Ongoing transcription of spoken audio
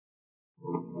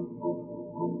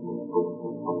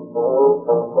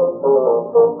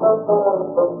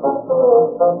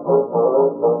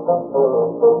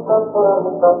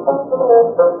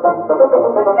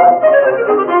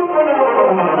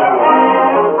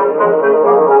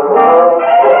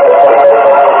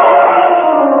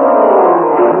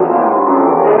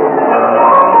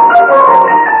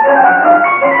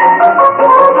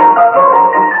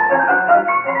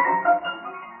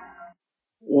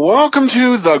Welcome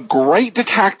to the Great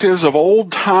Detectives of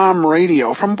Old Time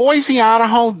Radio. From Boise,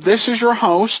 Idaho, this is your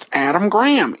host, Adam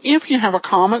Graham. If you have a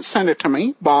comment, send it to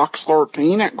me,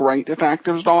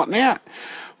 box13@greatdetectives.net.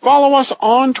 Follow us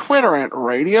on Twitter at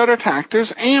Radio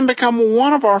Detectives and become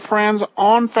one of our friends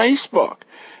on Facebook,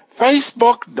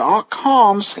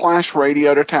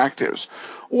 facebook.com/Radio Detectives.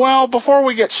 Well, before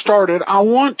we get started, I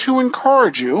want to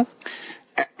encourage you.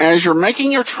 As you're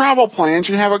making your travel plans,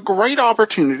 you have a great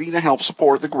opportunity to help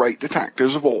support the Great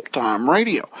Detectives of Old Time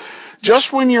Radio.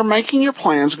 Just when you're making your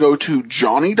plans, go to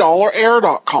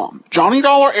JohnnyDollarAir.com.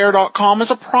 JohnnyDollarAir.com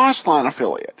is a Priceline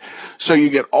affiliate, so you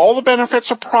get all the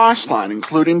benefits of Priceline,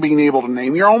 including being able to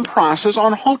name your own prices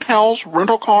on hotels,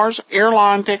 rental cars,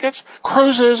 airline tickets,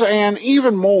 cruises, and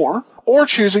even more, or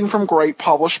choosing from great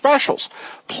published specials.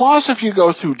 Plus, if you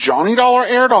go through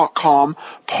JohnnyDollarAir.com,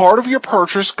 part of your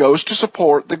purchase goes to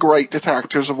support the Great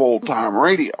Detectives of Old Time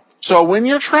Radio. So when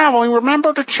you're traveling,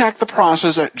 remember to check the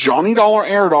prices at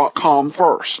JohnnyDollarAir.com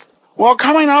first. Well,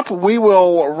 coming up, we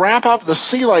will wrap up the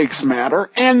Sea Legs matter,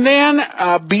 and then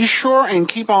be sure and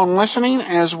keep on listening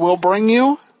as we'll bring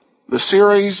you the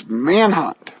series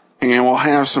Manhunt. And we'll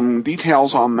have some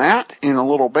details on that in a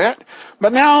little bit.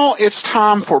 But now it's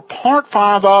time for Part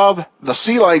 5 of the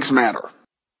Sea Legs matter.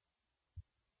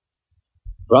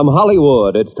 From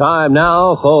Hollywood, it's time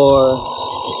now for...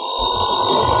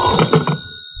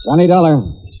 Johnny Dollar.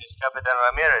 This is Captain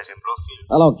Ramirez in Bluefield.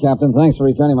 Hello, Captain. Thanks for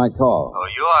returning my call. Oh,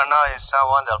 you are now in San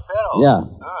Juan del Perro? Yeah.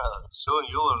 Soon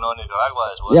you will know Nicaragua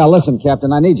as well. Yeah, listen,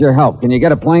 Captain, I need your help. Can you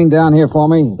get a plane down here for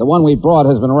me? The one we brought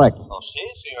has been wrecked. Oh, si,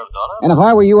 Senor Dollar. And if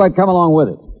I were you, I'd come along with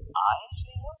it. I,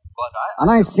 Senor? But A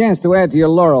nice chance to add to your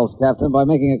laurels, Captain, by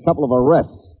making a couple of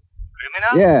arrests.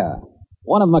 Criminal? Yeah.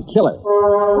 One of them a killer.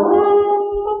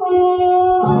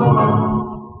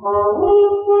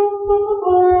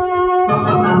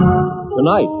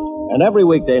 Tonight, and every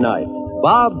weekday night,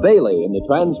 Bob Bailey in the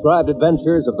transcribed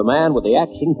adventures of the man with the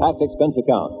action-packed expense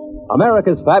account.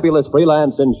 America's fabulous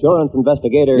freelance insurance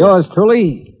investigator. Yours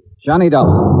truly, Johnny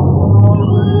Dollar.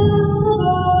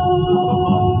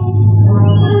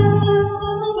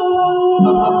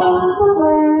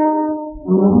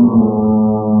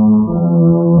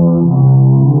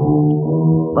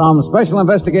 From Special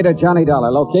Investigator Johnny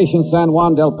Dollar, location San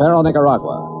Juan del Perro,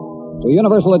 Nicaragua, to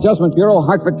Universal Adjustment Bureau,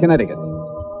 Hartford, Connecticut.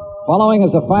 Following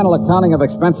is a final accounting of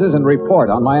expenses and report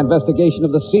on my investigation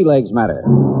of the Sea Legs matter.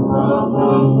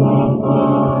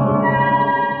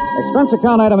 Expense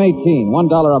account item 18,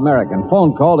 $1 American.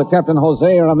 Phone call to Captain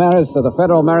Jose Ramirez to the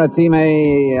Federal Maritime...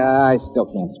 I still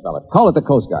can't spell it. Call it the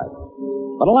Coast Guard.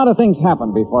 But a lot of things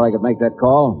happened before I could make that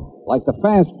call. Like the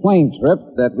fast plane trip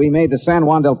that we made to San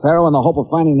Juan del Perro in the hope of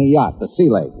finding the yacht, the Sea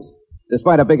Legs,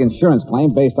 despite a big insurance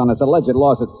claim based on its alleged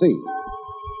loss at sea.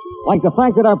 Like the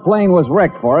fact that our plane was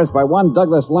wrecked for us by one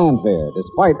Douglas Landfair,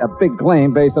 despite a big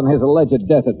claim based on his alleged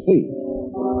death at sea.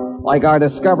 Like our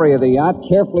discovery of the yacht,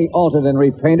 carefully altered and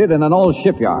repainted in an old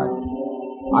shipyard.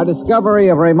 Our discovery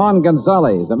of Ramon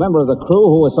Gonzalez, a member of the crew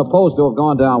who was supposed to have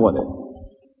gone down with it.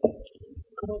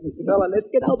 Come on, Mr. Dollar, let's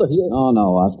get out of here. Oh,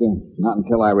 no, Oscar. Not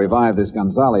until I revive this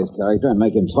Gonzalez character and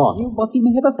make him talk. You must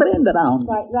even have a friend around.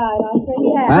 Right, Oscar,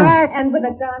 yeah. Huh? And with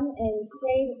a gun and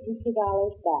save $50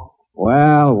 back.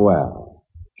 Well, well.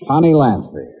 Connie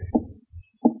Landfair.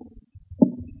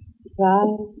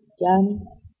 Right, Johnny?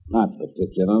 Not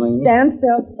particularly. Stand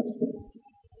still.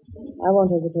 I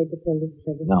won't hesitate to pull this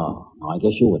trigger. No, I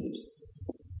guess you wouldn't.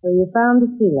 So you found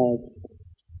the Sea Legs.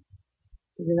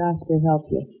 Did Oscar help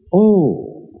you?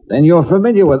 Oh, then you're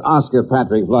familiar with Oscar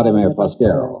Patrick Vladimir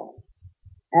Pasquero.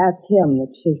 Ask him,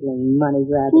 the chiseling money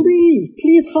grabber.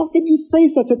 Please, how can you say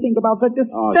such a thing about such a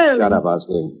Oh, stone? shut up,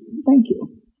 Oscar. Thank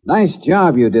you. Nice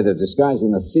job you did at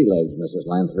disguising the Sea Legs, Mrs.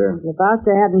 Landfair. If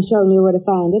Oscar hadn't shown you where to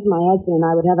find it, my husband and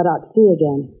I would have it out to sea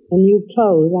again. In new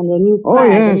clothes, under a new Oh,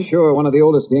 flag. yeah, sure. One of the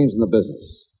oldest games in the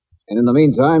business. And in the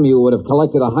meantime, you would have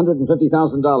collected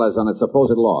 $150,000 on its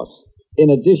supposed loss, in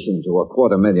addition to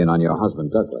 $250,000 on your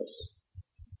husband, Douglas.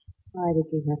 Why did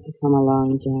you have to come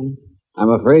along, Johnny? I'm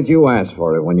afraid you asked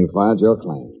for it when you filed your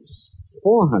claims.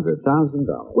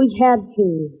 $400,000. We had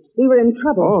to. We were in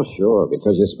trouble. Oh, sure,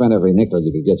 because you spent every nickel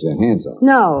you could get your hands on.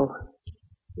 No.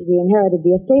 We inherited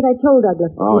the estate. I told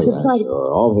Douglas. Oh, we should yeah, try to...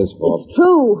 sure. All his fault. It's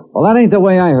true. Well, that ain't the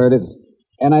way I heard it.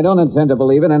 And I don't intend to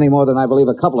believe it any more than I believe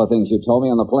a couple of things you told me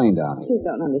on the plane down here. You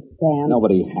don't understand.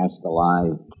 Nobody has to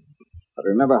lie. But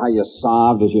remember how you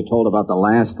sobbed as you told about the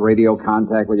last radio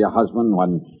contact with your husband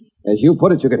when, as you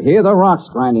put it, you could hear the rocks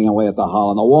grinding away at the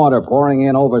hull and the water pouring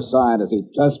in overside as he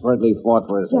desperately fought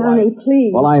for his life? Johnny,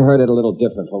 please. Well, I heard it a little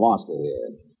different from Oscar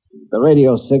here. The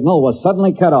radio signal was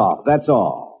suddenly cut off, that's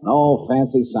all. No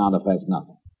fancy sound effects,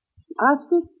 nothing.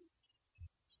 Oscar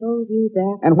told you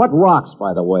that? And what rocks,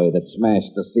 by the way, that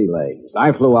smashed the sea legs?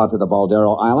 I flew out to the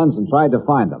Baldero Islands and tried to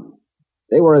find them.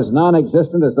 They were as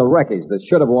non-existent as the wreckage that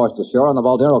should have washed ashore on the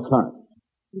Baldero Current.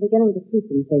 I'm beginning to see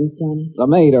some things, Johnny. The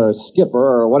mate or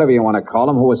skipper or whatever you want to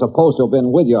call him, who was supposed to have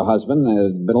been with your husband,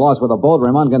 had been lost with a boat,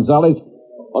 Ramon Gonzalez.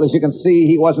 Well, as you can see,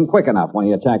 he wasn't quick enough when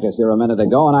he attacked us here a minute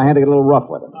ago, and I had to get a little rough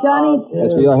with him. Johnny.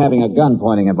 As for your having a gun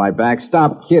pointing at my back,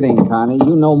 stop kidding, Connie.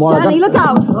 You know more Johnny, look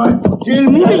out. Kill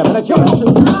me. Wait a minute, you...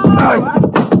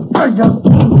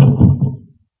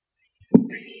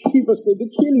 He was going to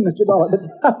kill him, Mr. Dollar,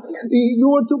 but you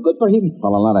were too good for him.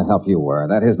 Well, a lot of help you were.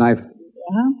 That his knife?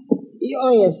 Huh?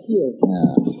 Oh, yes, here.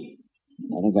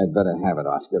 Yeah. I think I'd better have it,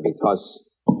 Oscar, because...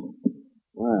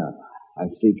 Well, I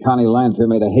see Connie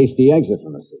Lanfear made a hasty exit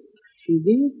from the city. She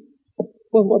did?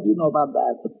 Well, what do you know about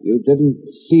that? You didn't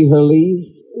see her leave?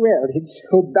 Well, it's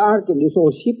so dark in this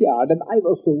old shipyard, and I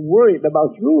was so worried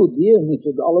about you, dear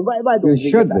Mr. Dollar. Why don't You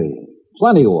should be.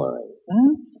 Plenty worried.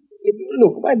 Huh?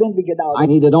 Look, why don't we get out? I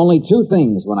needed only two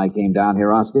things when I came down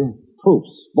here, Oscar. Proofs,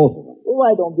 both of them.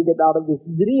 Why don't we get out of this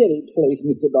dreary place,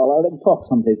 Mr. Dollar, and talk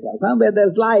someplace else, huh? Where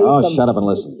there's life. Oh, shut up and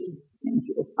listen. Thank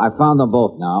you. I found them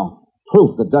both now.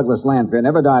 Proof that Douglas Lanfear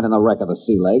never died in the wreck of the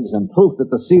Sea Legs, and proof that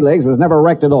the Sea Legs was never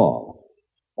wrecked at all.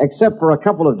 Except for a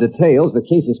couple of details, the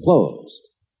case is closed.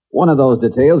 One of those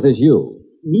details is you.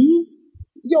 Me?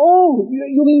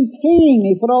 You mean paying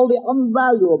me for all the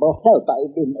unvaluable help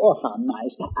I've been... Oh, how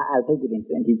nice. I'll take it in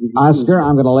 20. Oscar,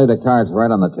 I'm going to lay the cards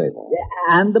right on the table.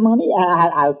 And the money?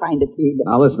 I'll find it here.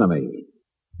 Now listen to me.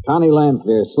 Connie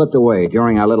Lanfear slipped away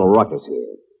during our little ruckus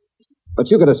here.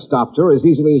 But you could have stopped her as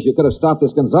easily as you could have stopped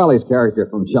this Gonzalez character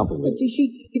from jumping me.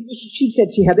 She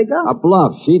said she had a gun. A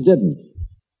bluff. She didn't.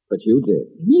 But you did.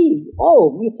 Me?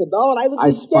 Oh, Mr. Dollar,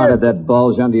 I spotted that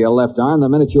bulge under your left arm the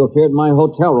minute you appeared in my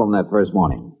hotel room that first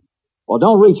morning. Well,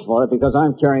 don't reach for it because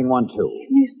I'm carrying one too.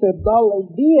 Mr. Dollar,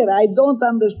 dear, I don't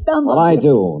understand. Well, I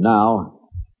do now.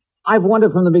 I've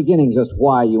wondered from the beginning just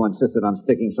why you insisted on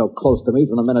sticking so close to me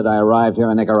from the minute I arrived here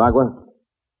in Nicaragua.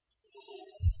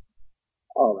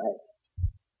 All right.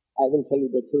 I will tell you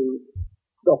the truth.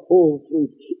 The whole truth.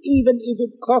 Even if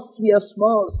it costs me a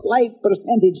small, slight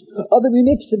percentage of the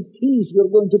munificent fees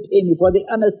you're going to pay me for the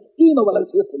unestimable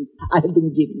assistance I have been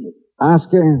giving you.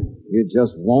 Oscar, you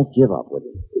just won't give up with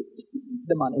it.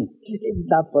 The money.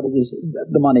 That's what it is.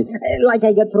 The money. Like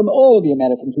I get from all the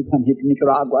Americans who come here to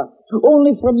Nicaragua.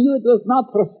 Only from you it was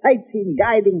not for sightseeing,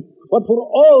 guiding, but for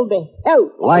all the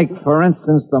help. Like, for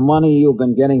instance, the money you've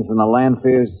been getting from the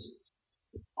Lanfears?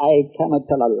 I cannot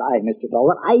tell a lie, Mr.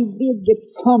 Dollar. I did get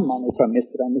some money from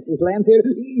Mr. and Mrs. Lanfear,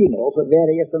 for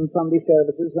various and Sunday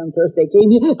services when first they came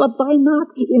here, but why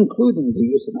not, including the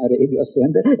use of my radio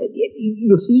sender?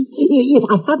 You see, if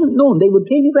I hadn't known they would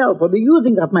pay me well for the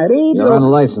using of my radio... Your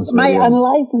unlicensed radio. My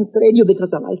unlicensed radio, because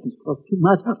the license cost too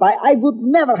much, why, I would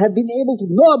never have been able to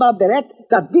know about the wreck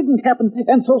that didn't happen,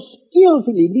 and so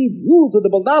skillfully lead you to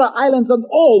the Baldara Islands and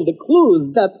all the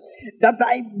clues that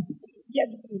I...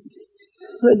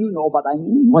 Well, you know what I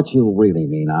mean. What you really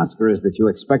mean, Oscar, is that you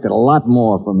expected a lot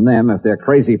more from them if their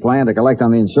crazy plan to collect on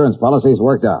the insurance policies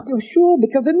worked out. You're sure?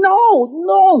 Because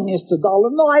no, Mr. Dollar,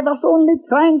 no, I was only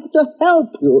trying to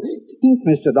help you. Think,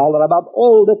 Mr. Dollar, about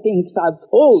all the things I've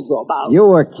told you about. You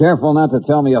were careful not to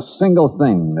tell me a single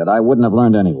thing that I wouldn't have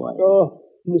learned anyway. Oh,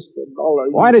 Mr. Dollar.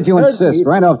 Why did you insist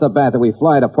right off the bat that we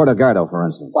fly to Puerto Gardo, for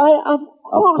instance? Why, of course.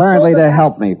 Apparently to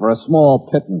help me, for a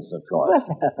small pittance, of course.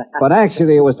 But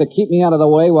actually, it was to keep me out of the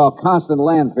way while Constance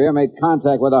Lanfear made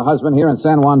contact with her husband here in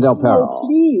San Juan del Perro. No,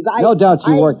 please, No doubt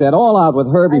you worked that all out with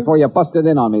her before you busted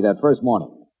in on me that first morning.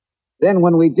 Then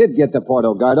when we did get to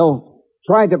Puerto Gardo,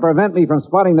 tried to prevent me from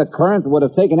spotting the current that would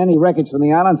have taken any wreckage from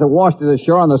the islands and washed it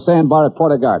ashore on the sandbar at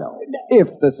Puerto Gardo, if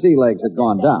the sea legs had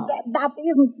gone down. That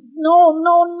isn't...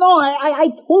 No.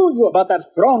 I told you about that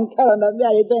strong current that we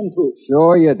had been through.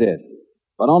 Sure you did.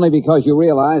 But only because you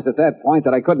realized at that point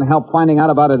that I couldn't help finding out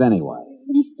about it anyway.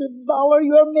 Mr. Dollar,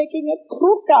 you're making a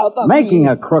crook out of me. Making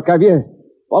a crook of you?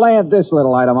 Well, I had this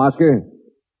little item, Oscar.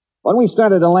 When we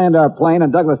started to land our plane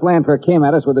and Douglas Lanfear came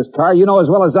at us with his car, you know as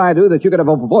well as I do that you could have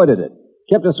avoided it.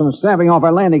 Kept us from snapping off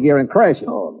our landing gear and crashing.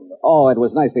 Oh, it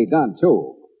was nicely done,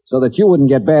 too. so that you wouldn't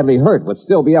get badly hurt, but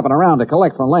still be up and around to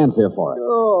collect from Lanphier for it.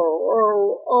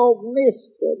 Oh,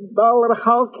 Mr. Dollar,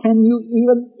 how can you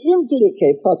even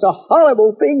implicate such a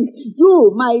horrible thing?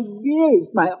 You, my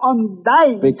dearest, my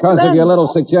undying Because friend. of your little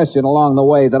suggestion along the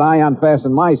way that I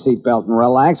unfastened my seatbelt and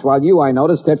relaxed, while you, I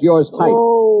noticed, kept yours tight.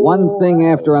 One thing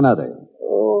after another.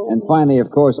 And finally,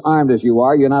 of course, armed as you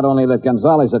are, you not only let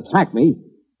Gonzalez attack me,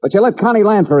 but you let Connie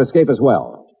Lanphier escape as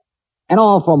well. And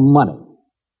all for money.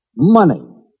 Money.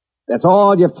 That's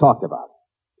all you've talked about.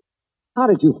 How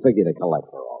did you figure to collect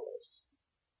for all this?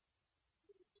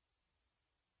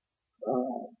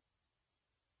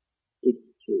 It's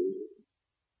true.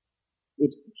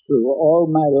 It's true. All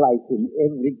my life, in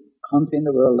every country in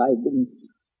the world, I've been...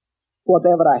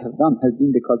 Whatever I have done has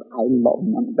been because I love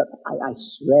money. But I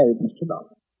swear it, Mr.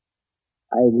 Dollar,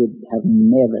 I would have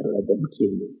never let them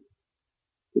kill you.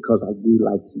 Because I do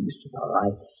like you, Mr.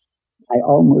 Dollar. I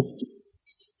almost,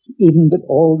 even with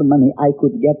all the money I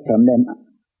could get from them,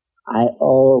 I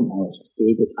almost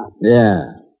gave it up.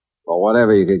 Yeah, for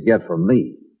whatever you could get from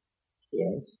me.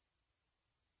 Yes.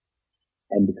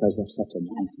 And because you're such a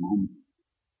nice man,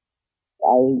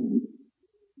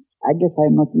 I guess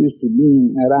I'm not used to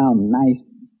being around nice.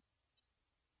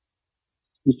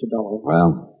 Mr. Dollar.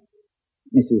 Well?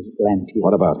 Mrs. Lanphier.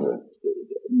 What about her?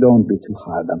 Don't be too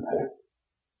hard on her.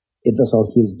 It was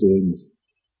all his doings.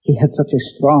 He had such a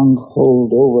strong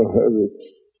hold over her.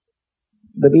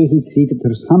 The way he treated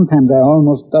her, sometimes I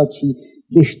almost thought she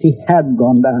wished he had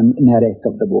gone down in a wreck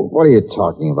of the boat. What are you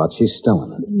talking about? She's still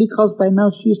in it. Because by now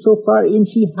she's so far in,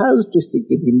 she has to stick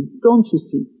with him. Don't you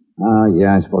see? Oh,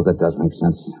 yeah, I suppose that does make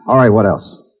sense. All right, what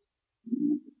else?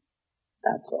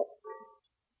 That's all.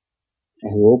 I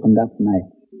have opened up my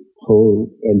whole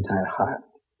entire heart.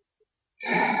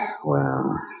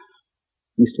 Well...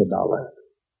 Mr. Dollar,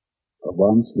 for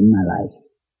once in my life,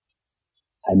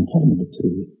 I'm telling the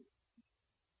truth.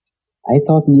 I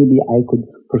thought maybe I could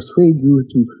persuade you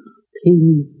to pay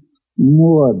me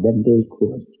more than they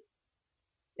could.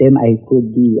 Then I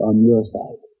could be on your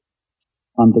side,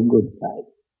 on the good side,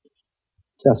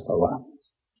 just for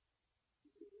once.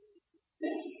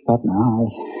 But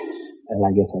now,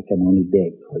 I guess I can only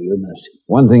beg for your mercy.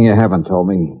 One thing you haven't told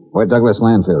me, where Douglas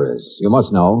Lanphier is. You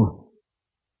must know.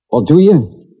 Well, do you?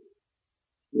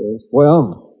 Yes.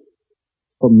 Well?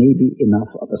 For maybe enough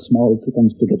of a small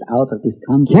pittance to get out of this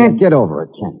country. Can't get over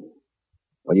it, can you?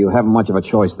 Well, you haven't much of a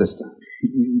choice this time.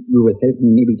 You will help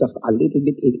me maybe just a little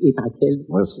bit if I can.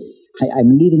 We'll see.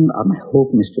 I'm leaving on my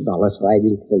hope, Mr. Dollar, so I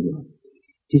will tell you.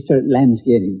 Mr.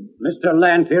 Lanphier. Mr.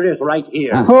 Lanphier is right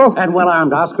here. Oh. And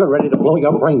well-armed, Oscar, ready to blow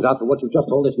your brains out for what you just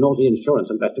told this nosy insurance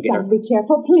investigator. Be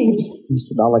careful, please.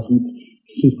 Mr. Dollar,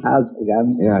 he has a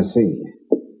gun. Yeah, I see.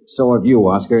 So have you,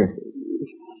 Oscar.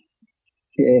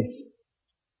 Yes.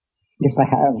 Yes, I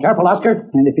have. Careful, Oscar.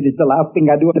 And if it is the last thing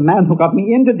I do, the man who got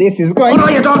me into this is going... Oh, no,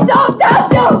 you don't!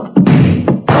 No!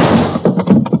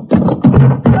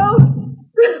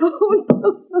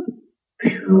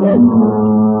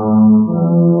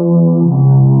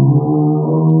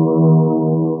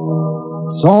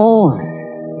 So,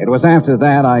 it was after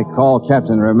that I called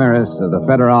Captain Ramirez of the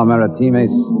Federal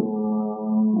Maritimes.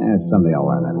 Someday I'll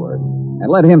learn that word. And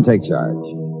let him take charge.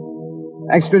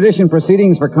 Extradition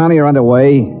proceedings for Connie are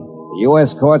underway. The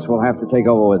U.S. courts will have to take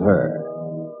over with her.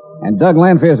 And Doug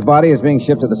Lanphier's body is being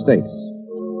shipped to the States.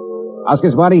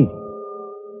 Oscar's body?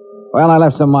 Well, I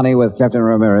left some money with Captain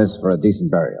Ramirez for a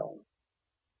decent burial.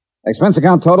 Expense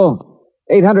account total,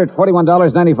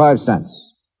 $841.95.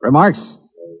 Remarks?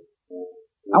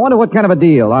 I wonder what kind of a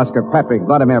deal Oscar Patrick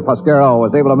Vladimir Pasquero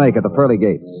was able to make at the pearly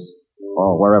gates,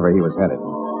 or wherever he was headed.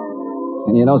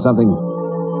 And you know something?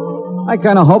 I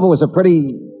kind of hope it was a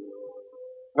pretty...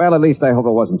 Well, at least I hope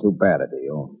it wasn't too bad a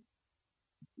deal.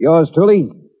 Yours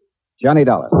truly, Johnny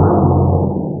Dollar.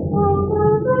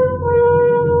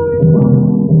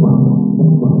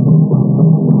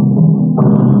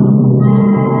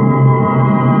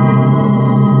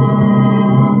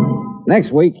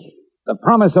 Next week, the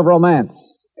promise of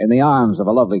romance in the arms of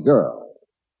a lovely girl,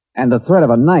 and the threat of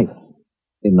a knife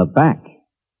in the back.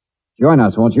 Join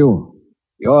us, won't you?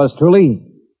 Yours truly,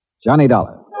 Johnny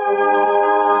Dollar.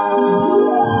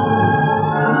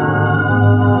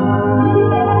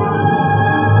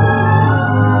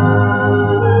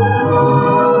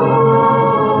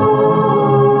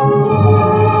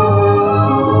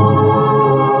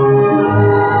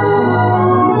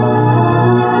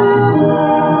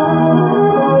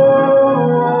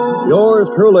 Yours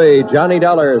truly, Johnny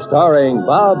Dollar, starring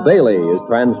Bob Bailey, is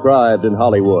transcribed in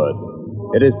Hollywood.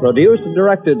 It is produced and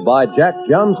directed by Jack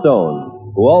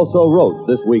Johnstone, who also wrote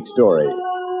this week's story.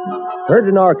 Heard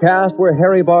in our cast were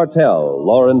Harry Bartell,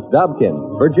 Lawrence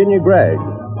Dobkin, Virginia Gregg,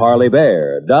 Harley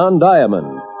Bear, Don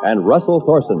Diamond, and Russell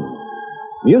Thorson.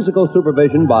 Musical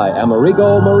supervision by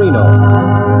Amerigo Marino.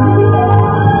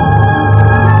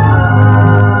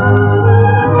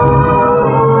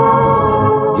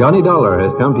 Johnny Dollar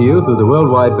has come to you through the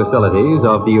worldwide facilities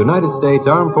of the United States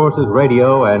Armed Forces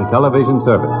Radio and Television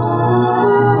Service.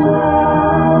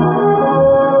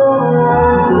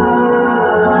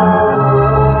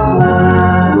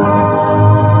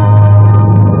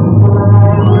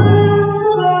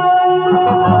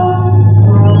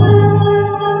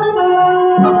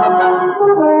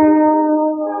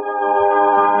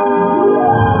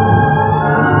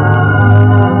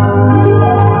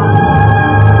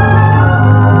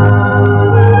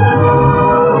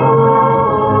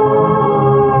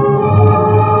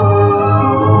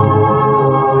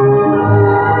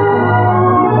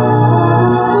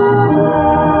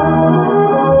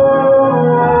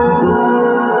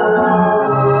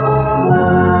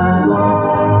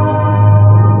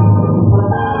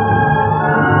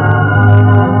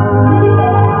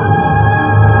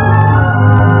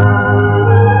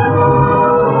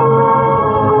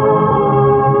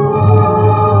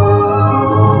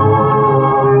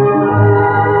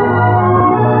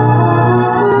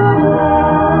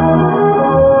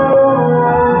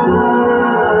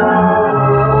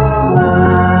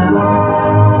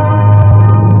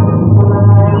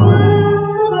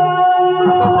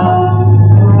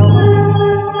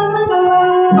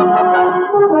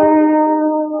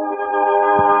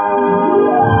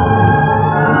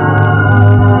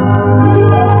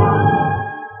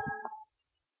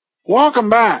 Welcome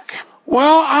back.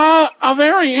 Well, a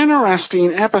very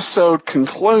interesting episode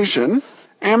conclusion,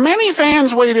 and many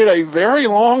fans waited a very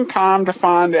long time to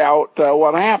find out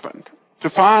what happened, to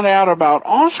find out about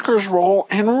Oscar's role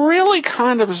and really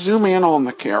kind of zoom in on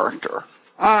the character.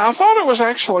 I thought it was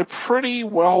actually pretty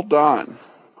well done.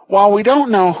 While we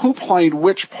don't know who played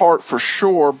which part for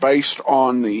sure based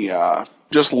on the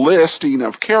just listing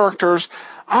of characters,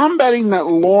 I'm betting that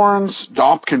Lawrence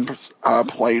Dobkin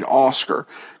played Oscar,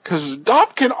 because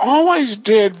Dobkin always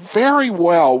did very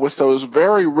well with those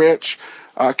very rich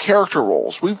character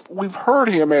roles. We've heard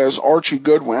him as Archie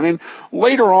Goodwin, and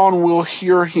later on we'll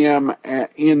hear him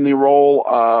in the role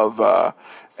of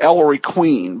Ellery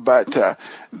Queen. But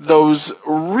those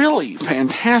really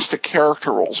fantastic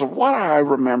character roles are what I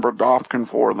remember Dobkin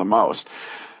for the most.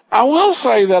 I will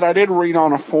say that I did read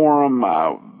on a forum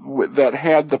that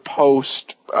had the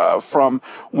post from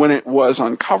when it was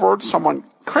uncovered. Someone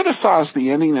criticized the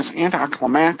ending as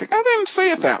anticlimactic. I didn't see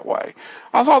it that way.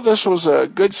 I thought this was a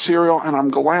good serial, and I'm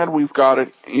glad we've got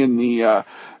it in the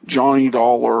Johnny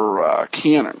Dollar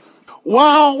canon.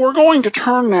 Well, we're going to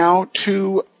turn now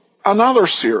to another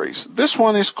series. This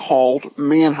one is called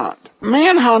Manhunt.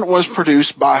 Manhunt was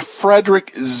produced by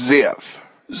Frederick Ziv.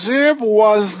 Ziv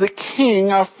was the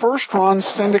king of first-run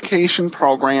syndication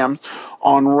programs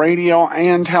on radio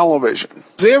and television.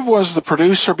 Ziv was the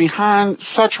producer behind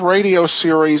such radio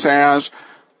series as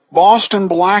Boston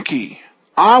Blackie,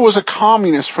 I Was a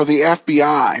Communist for the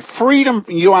FBI, Freedom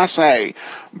USA,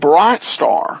 Bright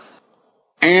Star,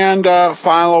 and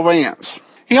Philo Vance.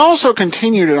 He also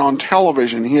continued it on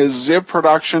television. His Ziv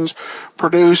Productions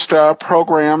produced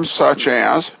programs such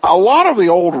as a lot of the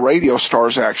old radio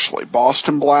stars, actually.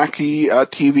 Boston Blackie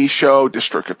TV show,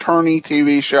 District Attorney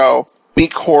TV show,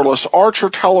 Meet Corliss Archer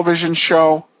television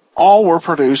show, all were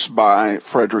produced by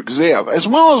Frederick Ziv, as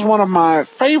well as one of my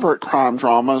favorite crime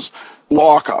dramas,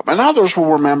 Lockup, and others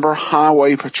will remember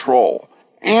Highway Patrol.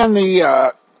 And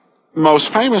the most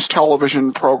famous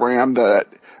television program that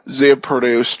Ziv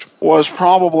produced was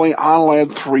probably I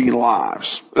Led 3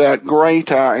 Lives, that great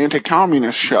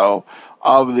anti-communist show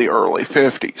of the early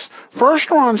 50s.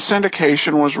 First-run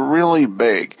syndication was really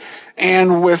big,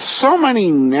 and with so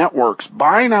many networks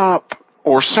buying up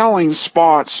or selling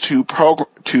spots to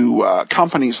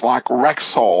companies like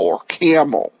Rexall or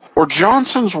Campbell or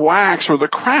Johnson's Wax or the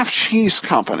Kraft Cheese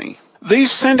Company,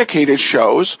 these syndicated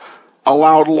shows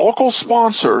allowed local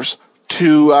sponsors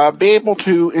to be able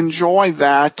to enjoy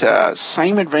that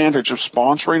same advantage of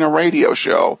sponsoring a radio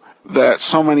show that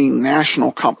so many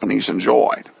national companies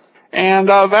enjoyed. And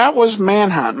that was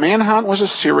Manhunt. Manhunt was a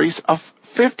series of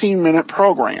 15-minute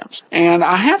programs. And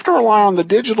I have to rely on the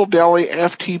Digital Deli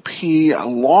FTP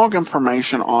log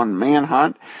information on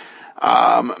Manhunt.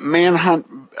 Manhunt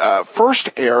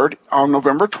first aired on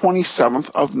November 27th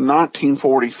of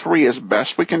 1943, as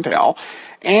best we can tell,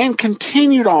 and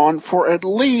continued on for at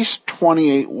least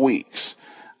 28 weeks.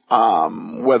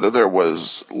 Whether there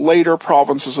was later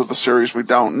provinces of the series, we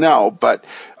don't know, but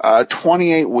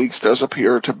 28 weeks does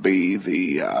appear to be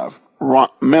the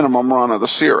minimum run of the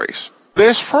series.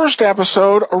 This first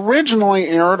episode originally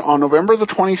aired on November the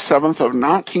 27th of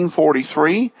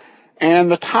 1943, and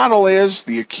the title is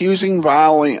The Accusing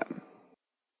Violin.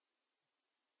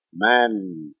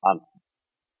 Manhunt.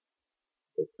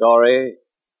 The story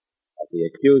of the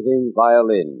accusing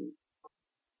violin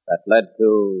that led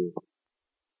to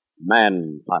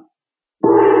Manhunt.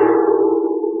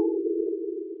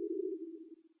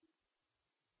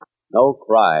 No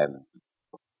crime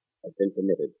has been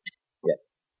committed yet.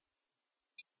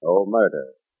 No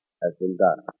murder has been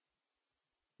done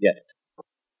yet.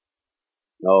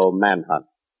 No manhunt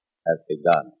has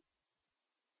begun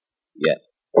yet.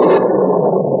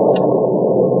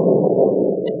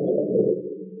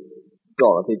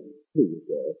 Dorothy, please,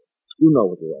 you know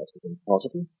what you asked is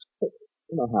impossible.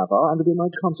 In a half hour, I'm to be in my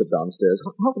concert downstairs.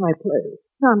 How can I play?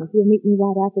 Promise you'll meet me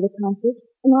right after the concert,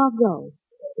 and I'll go.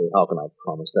 Hey, how can I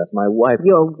promise that? My wife...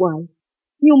 Your wife.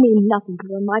 You mean nothing to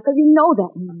her, Michael. You know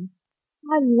that now.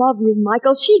 I love you,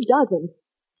 Michael. She doesn't.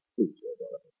 Please,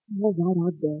 Dorothy. All right,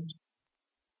 I'll go.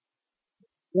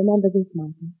 Remember this,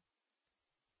 Michael.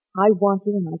 I want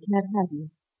you and I can't have you.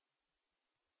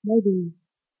 Maybe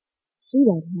she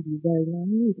won't have you very long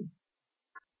either.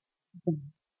 Bye.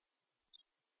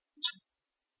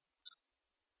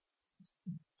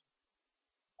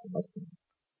 I must be.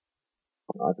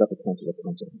 I've got to cancel the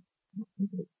concert.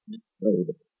 Sorry,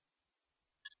 but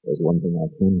there's one thing I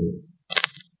can do.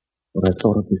 What I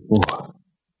thought of before.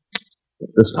 But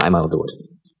this time I'll do it.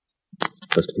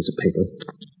 First a piece of paper.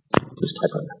 This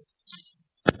typewriter.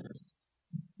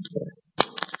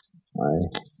 I,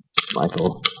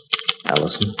 Michael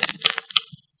Allison,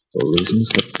 for reasons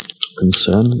that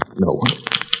concern no one,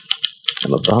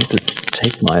 am about to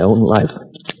take my own life.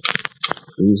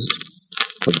 Please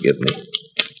forgive me.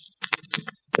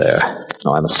 There.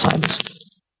 Now I must sign this.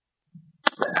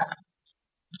 There.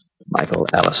 Michael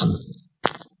Allison.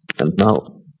 And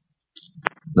now...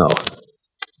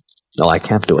 No, I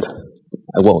can't do it.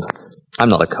 I won't. I'm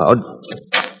not a coward.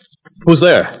 Who's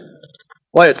there?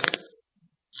 Why, it's...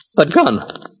 that gun.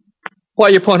 Why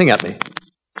are you pointing at me?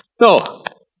 No,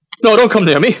 don't come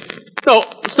near me. No,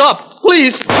 stop,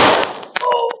 please.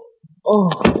 Oh.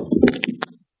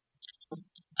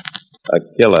 A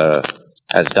killer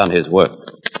has done his work.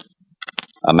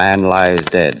 A man lies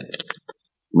dead,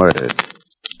 murdered.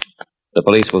 The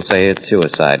police will say it's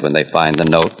suicide when they find the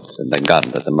note and the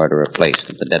gun that the murderer placed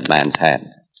in the dead man's hand.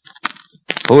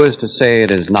 Who is to say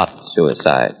it is not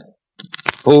suicide?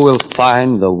 Who will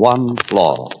find the one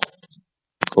flaw?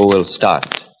 Who will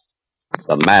start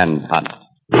the manhunt?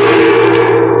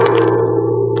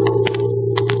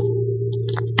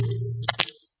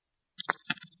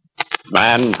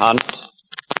 Manhunt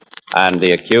and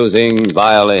the accusing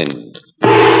violin.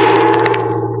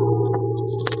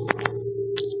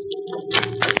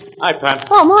 Hi, Pat.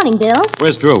 Oh, morning, Bill.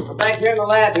 Where's Drew? Back here in the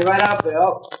lab. Be right out,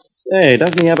 Bill. Hey,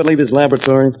 doesn't he ever leave his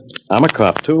laboratory? I'm a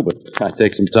cop, too, but I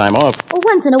take some time off. Well,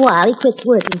 once in a while he quits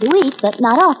working to eat, but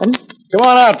not often. Come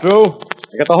on out, Drew.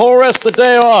 I got the whole rest of the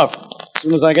day off. As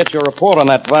soon as I get your report on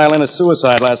that violinist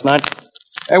suicide last night.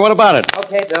 Hey, what about it?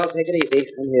 Okay, Bill. Take it easy.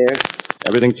 I'm here.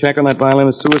 Everything check on that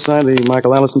violinist suicide, the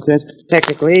Michael Allison case?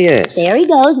 Technically, yes. There he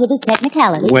goes with his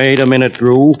technicality. Wait a minute,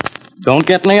 Drew. Don't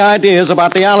get any ideas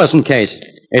about the Allison case.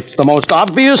 It's the most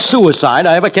obvious suicide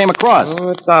I ever came across. Oh,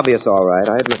 it's obvious, all right.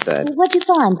 I admit that. Well, what'd you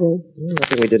find, Drew?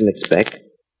 Nothing we didn't expect.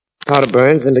 Powder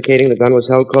burns indicating the gun was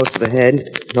held close to the head.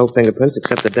 No fingerprints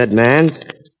except the dead man's.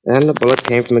 And the bullet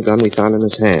came from the gun we found in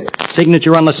his hand.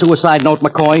 Signature on the suicide note,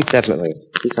 McCoy? Definitely.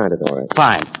 He signed it all right.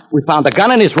 Fine. We found the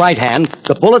gun in his right hand,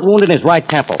 the bullet wound in his right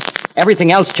temple.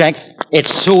 Everything else checks.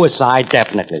 It's suicide,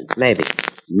 definitely. Maybe.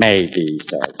 Maybe, he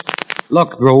says.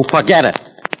 Look, Drew, forget it.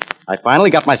 I finally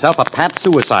got myself a pat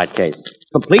suicide case,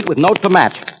 complete with note to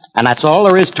match, and that's all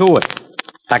there is to it.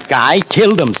 The guy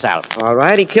killed himself. All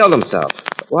right, he killed himself.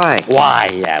 But why?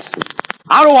 Why, yes.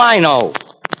 How do I know?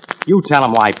 You tell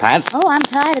him why, Pat. Oh, I'm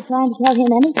tired of trying to tell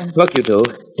him anything. Look, you do.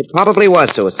 It probably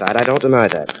was suicide. I don't deny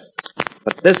that.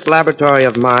 But this laboratory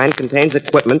of mine contains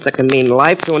equipment that can mean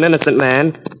life to an innocent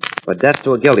man or death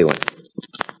to a guilty one.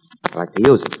 I like to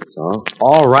use it, that's all.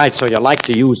 All right, so you like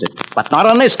to use it. But not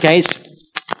on this case.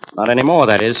 Not anymore,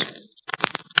 that is.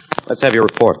 Let's have your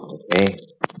report. Okay.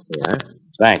 Yeah.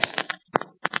 Thanks.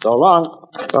 So long.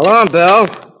 So long, Bill.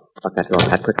 Lock that door,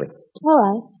 Pat, quickly. All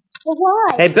right. Well,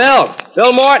 why? Hey, Bill.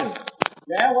 Bill Morton.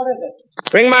 Yeah, what is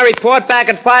it? Bring my report back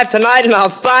at 5 tonight and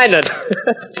I'll sign it.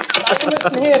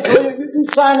 Listen here, Bill. You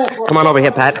sign it for... Come on over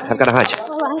here, Pat. I've got a hunch.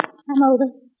 All right. I'm over.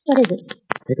 What is it?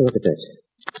 Take a look at this.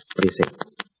 What do you see?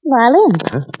 Violin.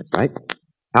 Huh? That's right.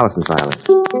 Allison's violin.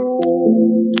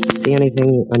 See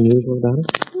anything unusual about it?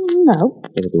 No.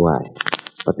 Neither do I.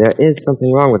 But there is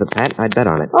something wrong with it, Pat. I'd bet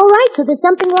on it. All right, so there's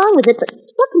something wrong with it, but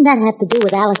what can that have to do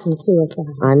with Allison's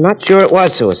suicide? I'm not sure it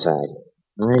was suicide.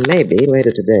 I may be later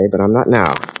today, but I'm not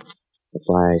now. That's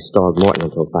why I stalled Morton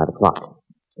until 5 o'clock.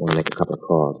 I want to make a couple of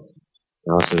calls.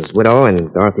 Allison's widow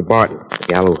and Dorothy Barton, the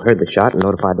gal who heard the shot and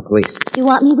notified the police. Do you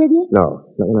want me with you?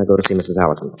 No, not when I go to see Mrs.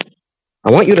 Allison.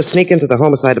 I want you to sneak into the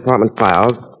homicide department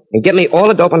files and get me all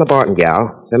the dope on the Barton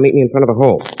gal, then meet me in front of her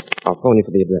home. I'll phone you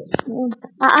for the address. Well,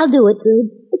 I'll do it, Jude.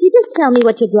 If you just tell me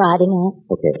what you're driving at.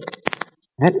 Okay.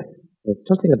 Pat, there's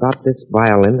something about this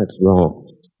violin that's wrong.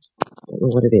 I don't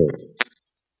know what it is.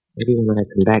 Maybe when I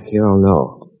come back here, I'll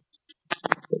know.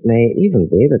 It may even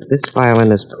be that this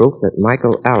violin is proof that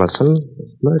Michael Allison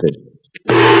was murdered.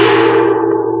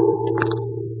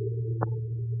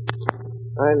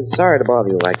 I'm sorry to bother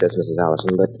you like this, Mrs.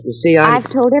 Allison, but you see, I've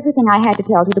told everything I had to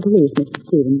tell to the police, Mr.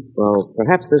 Stevens. Well,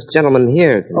 perhaps this gentleman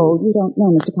here can... Oh, you don't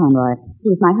know Mr. Conroy. He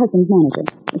was my husband's manager.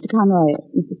 Mr. Conroy,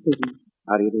 Mr. Stevens.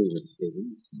 How do you do, Mr.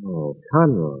 Stevens? Oh,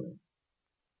 Conroy.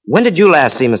 When did you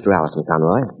last see Mr. Allison,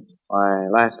 Conroy? Why,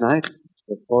 last night,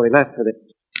 before he left for the...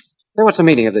 Say, what's the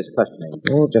meaning of this questioning?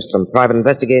 Oh, just some private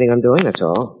investigating I'm doing, that's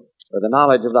all. For the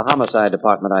knowledge of the homicide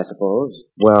department, I suppose.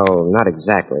 Well, not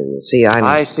exactly. You see,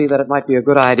 I see that it might be a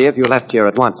good idea if you left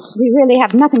here at once. We really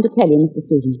have nothing to tell you, Mr.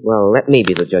 Stevens. Well, let me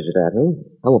be the judge of that, huh?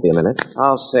 I won't be a minute.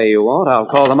 I'll say you won't.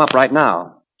 I'll call them up right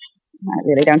now. I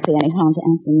really don't see any harm to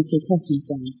answering a few questions,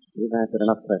 then. You've answered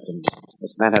enough questions.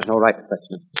 This man has no right to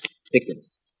question. Ridiculous.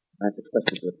 Answer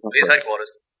questions with Police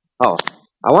headquarters. Oh,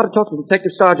 I want to talk to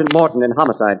Detective Sergeant Morton in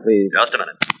homicide, please. Just a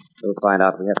minute. We'll find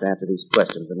out if we have to answer these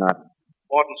questions or not.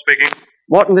 Morton speaking.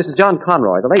 Morton, this is John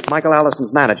Conroy, the late Michael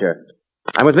Allison's manager.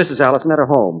 I'm with Mrs. Allison at her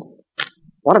home.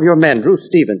 One of your men, Drew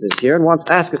Stevens, is here and wants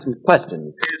to ask us some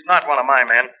questions. He's not one of my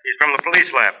men. He's from the police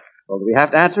lab. Well, do we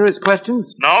have to answer his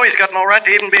questions? No, he's got no right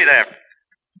to even be there.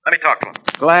 Let me talk to him.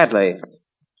 Gladly.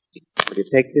 Will you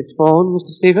take this phone,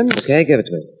 Mr. Stevens? Okay, give it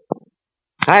to me.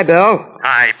 Hi, Bill.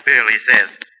 Hi, Bill, he says.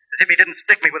 As if he didn't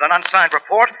stick me with an unsigned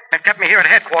report and kept me here at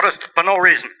headquarters for no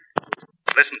reason.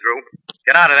 Listen, Drew.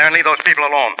 Get out of there and leave those people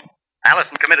alone.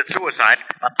 Allison committed suicide,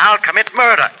 but I'll commit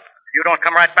murder. You don't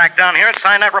come right back down here and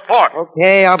sign that report.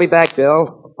 Okay, I'll be back,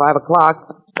 Bill. 5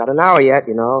 o'clock. Got an hour yet,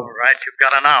 you know. All right, you've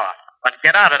got an hour. But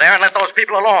get out of there and let those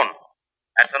people alone.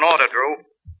 That's an order, Drew.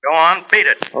 Go on, beat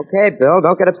it. Okay, Bill,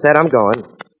 don't get upset. I'm going.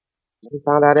 Haven't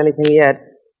found out anything yet.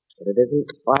 But it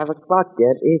isn't 5 o'clock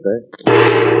yet, either.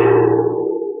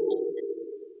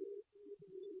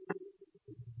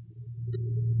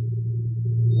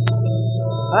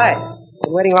 Hi.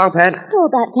 Been waiting long, Pat? Oh,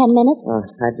 about 10 minutes.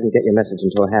 I didn't get your message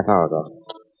until a half hour ago.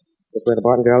 This where the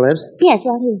Barton girl lives? Yes,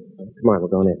 right here. Come on, we're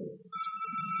going in.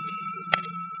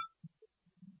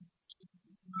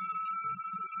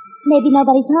 Maybe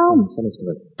nobody's home. Something's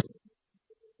good.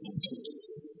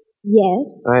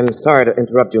 Yes? I'm sorry to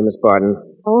interrupt you, Miss Barton.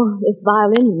 Oh, it's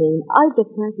violin, you mean. I was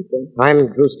just practicing.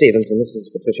 I'm Drew Stevens, and this is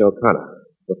Patricia O'Connor.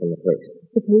 We're from the police.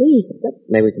 The police? But...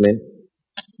 May we come in?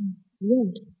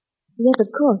 Yes. Yes,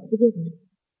 of course. Forgive me.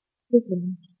 This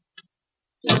way.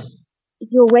 If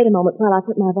you'll wait a moment while I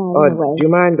put my violin away. Do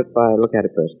you mind if I look at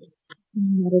it first?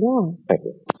 Not at all. Thank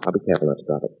you. I'll be careful not to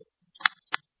drop it.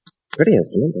 Pretty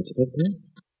instrument, don't you think, Bill?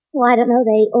 Oh, I don't know.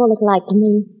 They all look alike to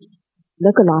me.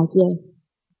 Look alike, yes.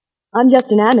 I'm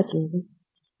just an amateur.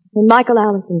 When Michael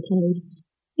Allison played,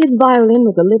 his violin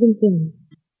was a living thing.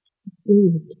 It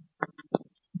breathed.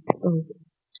 Oh.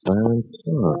 Violin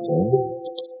talk, eh?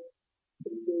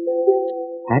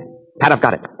 Pat, I've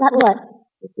got it. Got what?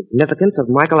 The significance of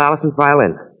Michael Allison's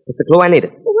violin. It's the clue I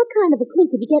needed. Well, what kind of a clue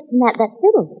could you get from that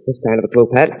fiddle? This kind of a clue,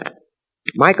 Pat.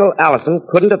 Michael Allison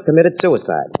couldn't have committed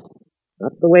suicide.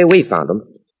 Not the way we found him.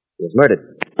 He was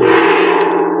murdered.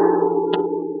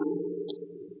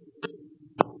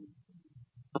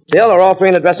 Bill, are all three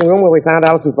in the dressing room where we found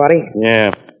Allison's body? Yeah.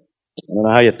 I don't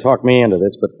know how you talked me into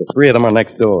this, but the three of them are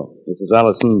next door. This is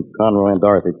Allison, Conroy, and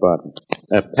Dorothy Barton.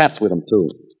 Pat's with them, too.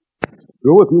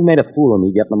 Drew, if you made a fool of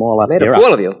me getting them all up Made here... a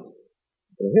fool of you?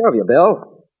 I hear of you,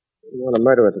 Bill. You want a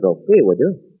murderer to go free, would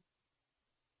you?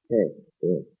 Hey,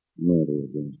 good. Murder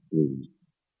again, please.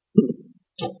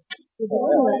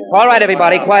 All right,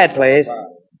 everybody, quiet, please.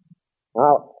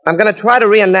 Now, I'm going to try to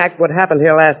reenact what happened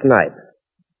here last night.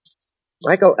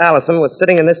 Michael Allison was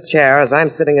sitting in this chair as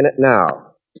I'm sitting in it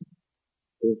now.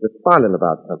 He was despondent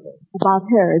about something. About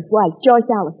her, his wife, Joyce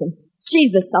Allison.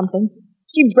 She's the something.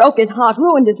 She broke his heart,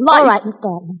 ruined his life. All right, Miss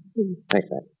Barton, please. Thanks,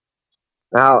 Pat.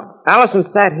 Now, Allison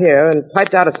sat here and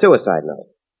typed out a suicide note.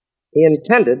 He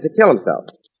intended to kill himself.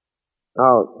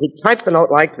 Now, he typed the note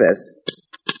like this,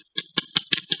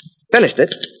 finished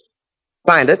it,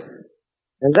 signed it,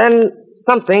 And then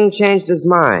something changed his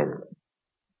mind.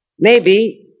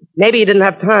 Maybe he didn't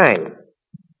have time.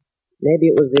 Maybe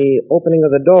it was the opening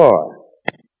of the door.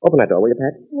 Open that door, will you,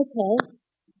 Pat? Okay.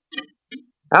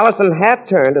 Allison half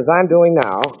turned, as I'm doing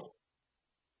now,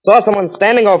 saw someone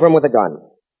standing over him with a gun.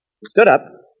 He stood up,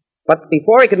 but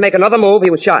before he could make another move,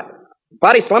 he was shot. His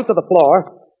body slumped to the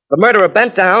floor. The murderer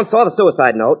bent down, saw the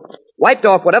suicide note, wiped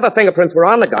off whatever fingerprints were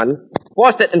on the gun,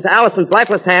 forced it into Allison's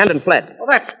lifeless hand, and fled. Well,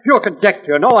 that's pure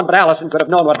conjecture. No one but Allison could have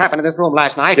known what happened in this room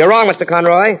last night. You're wrong, Mr.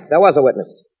 Conroy. There was a witness.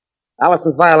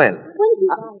 Allison's violin.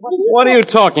 What are you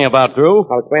talking about, Drew?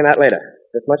 I'll explain that later.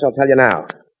 This much I'll tell you now.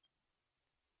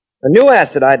 A new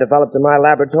acid I developed in my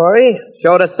laboratory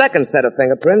showed a second set of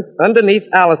fingerprints underneath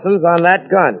Allison's on that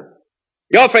gun.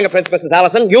 Your fingerprints, Mrs.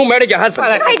 Allison. You murdered your husband.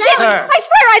 I didn't. I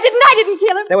swear I didn't. I didn't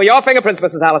kill him. They were your fingerprints,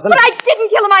 Mrs. Allison. But I didn't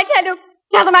kill him, I tell you.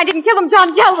 Tell them I didn't kill him,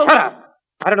 John. Tell them. Shut up.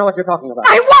 I don't know what you're talking about.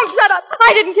 I won't shut up.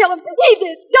 I didn't kill him. He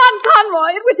did. John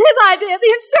Conroy. It was his idea.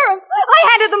 The insurance. I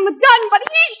handed them the gun, but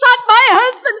he shot my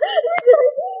husband.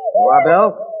 Well, Bill,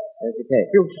 there's your case.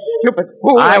 You stupid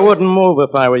fool. I wouldn't move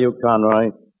if I were you,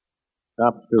 Conroy.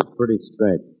 Stop you pretty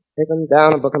straight. Take them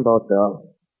down and book them both,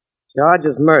 Bill. Charge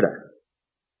is murder.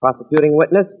 Prosecuting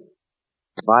witness,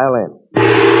 violin.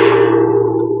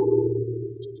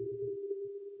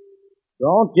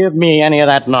 Don't give me any of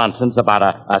that nonsense about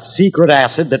a secret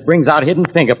acid that brings out hidden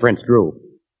fingerprints, Drew.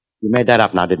 You made that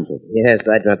up now, didn't you? Yes,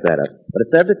 I dreamt that up. But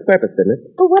it served its purpose, didn't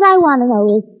it? But what I want to know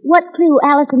is what clue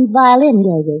Allison's violin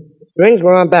gave you. The strings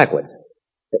were on backwards.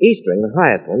 The E string, the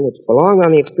highest one, which belonged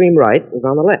on the extreme right, was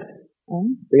on the left. Oh?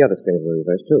 The other strings were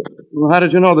reversed, too. Well, how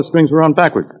did you know the strings were on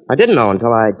backwards? I didn't know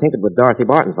until I tinkered with Dorothy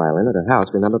Barton's violin at her house,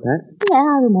 remember, Pat? Yeah,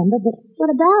 I remember, but what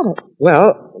about it?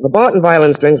 Well, the Barton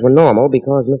violin strings were normal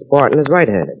because Miss Barton is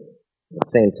right-handed. By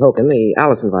the same token, the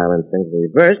Allison violin strings were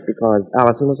reversed because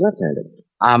Allison was left-handed.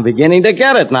 I'm beginning to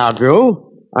get it now,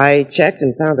 Drew. I checked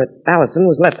and found that Allison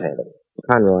was left-handed.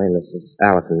 Conroy and Mrs.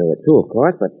 Allison knew it, too, of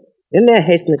course, but in their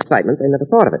haste and excitement, they never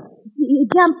thought of it. You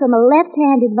jumped from a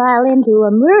left-handed violin to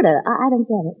a murder. I don't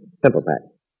get it. Simple,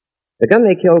 Pat. The gun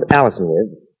they killed Allison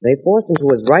with, they forced into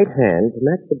his right hand to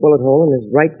match the bullet hole in his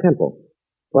right temple.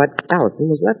 But Allison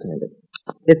was left-handed.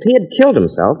 If he had killed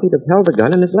himself, he'd have held the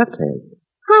gun in his left hand.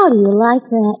 How do you like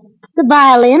that? The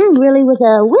violin really was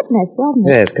a witness, wasn't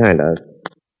it? Yes, kind of.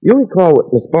 You recall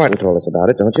what Miss Barton told us about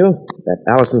it, don't you? That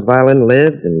Allison's violin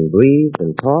lived and breathed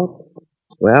and talked?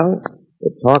 Well,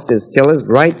 it talked his killers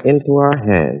right into our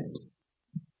hands.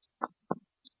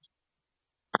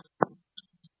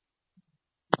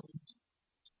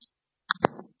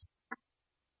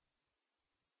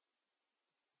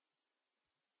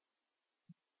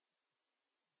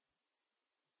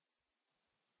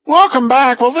 Welcome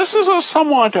back. Well, this is a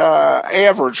somewhat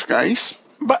average case,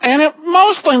 and it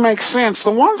mostly makes sense.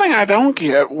 The one thing I don't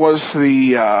get was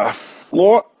the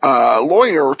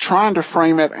lawyer trying to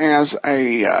frame it as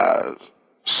a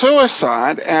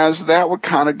suicide, as that would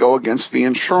kind of go against the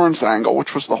insurance angle,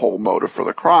 which was the whole motive for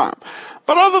the crime.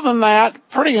 But other than that,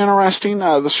 pretty interesting.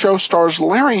 The show stars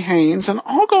Larry Haynes, and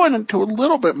I'll go into a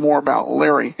little bit more about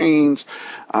Larry Haynes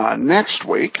next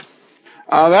week.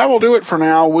 That will do it for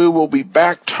now. We will be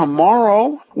back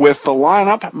tomorrow with the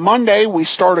lineup. Monday, we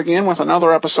start again with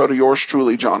another episode of yours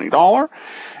truly, Johnny Dollar.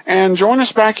 And join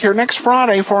us back here next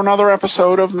Friday for another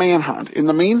episode of Manhunt. In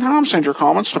the meantime, send your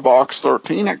comments to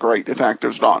box13 at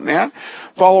greatdetectives.net.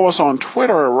 Follow us on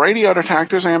Twitter at Radio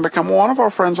Detectives and become one of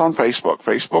our friends on Facebook,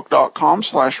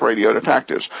 facebook.com/Radio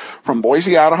Detectives. From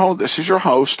Boise, Idaho, this is your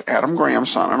host, Adam Graham,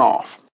 signing off.